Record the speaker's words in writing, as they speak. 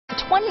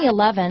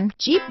2011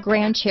 Jeep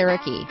Grand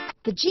Cherokee.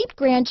 The Jeep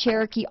Grand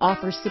Cherokee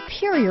offers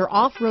superior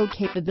off-road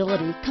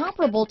capability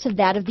comparable to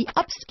that of the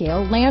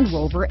upscale Land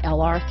Rover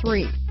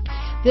LR3.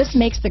 This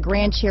makes the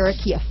Grand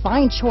Cherokee a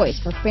fine choice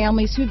for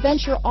families who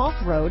venture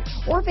off-road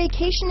or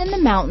vacation in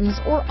the mountains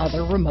or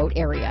other remote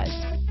areas.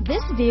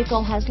 This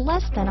vehicle has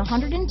less than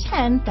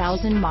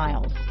 110,000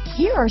 miles.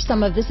 Here are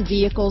some of this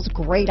vehicle's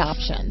great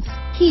options: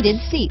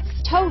 heated seats,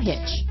 tow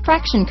hitch,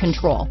 traction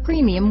control,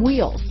 premium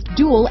wheels,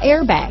 dual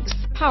airbags,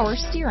 power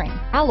steering,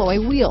 alloy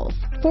wheels,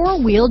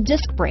 four-wheel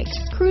disc brakes,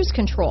 cruise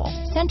control,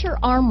 center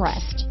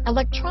armrest,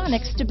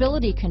 electronic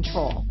stability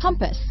control,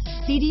 compass,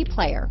 CD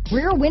player,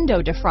 rear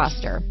window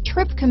defroster,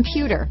 trip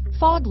computer,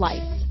 fog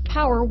lights,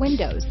 power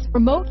windows,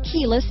 remote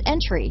keyless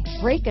entry,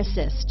 brake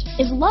assist.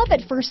 Is love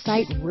at first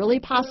sight really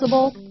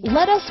possible?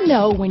 Let us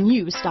know when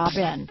you stop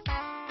in.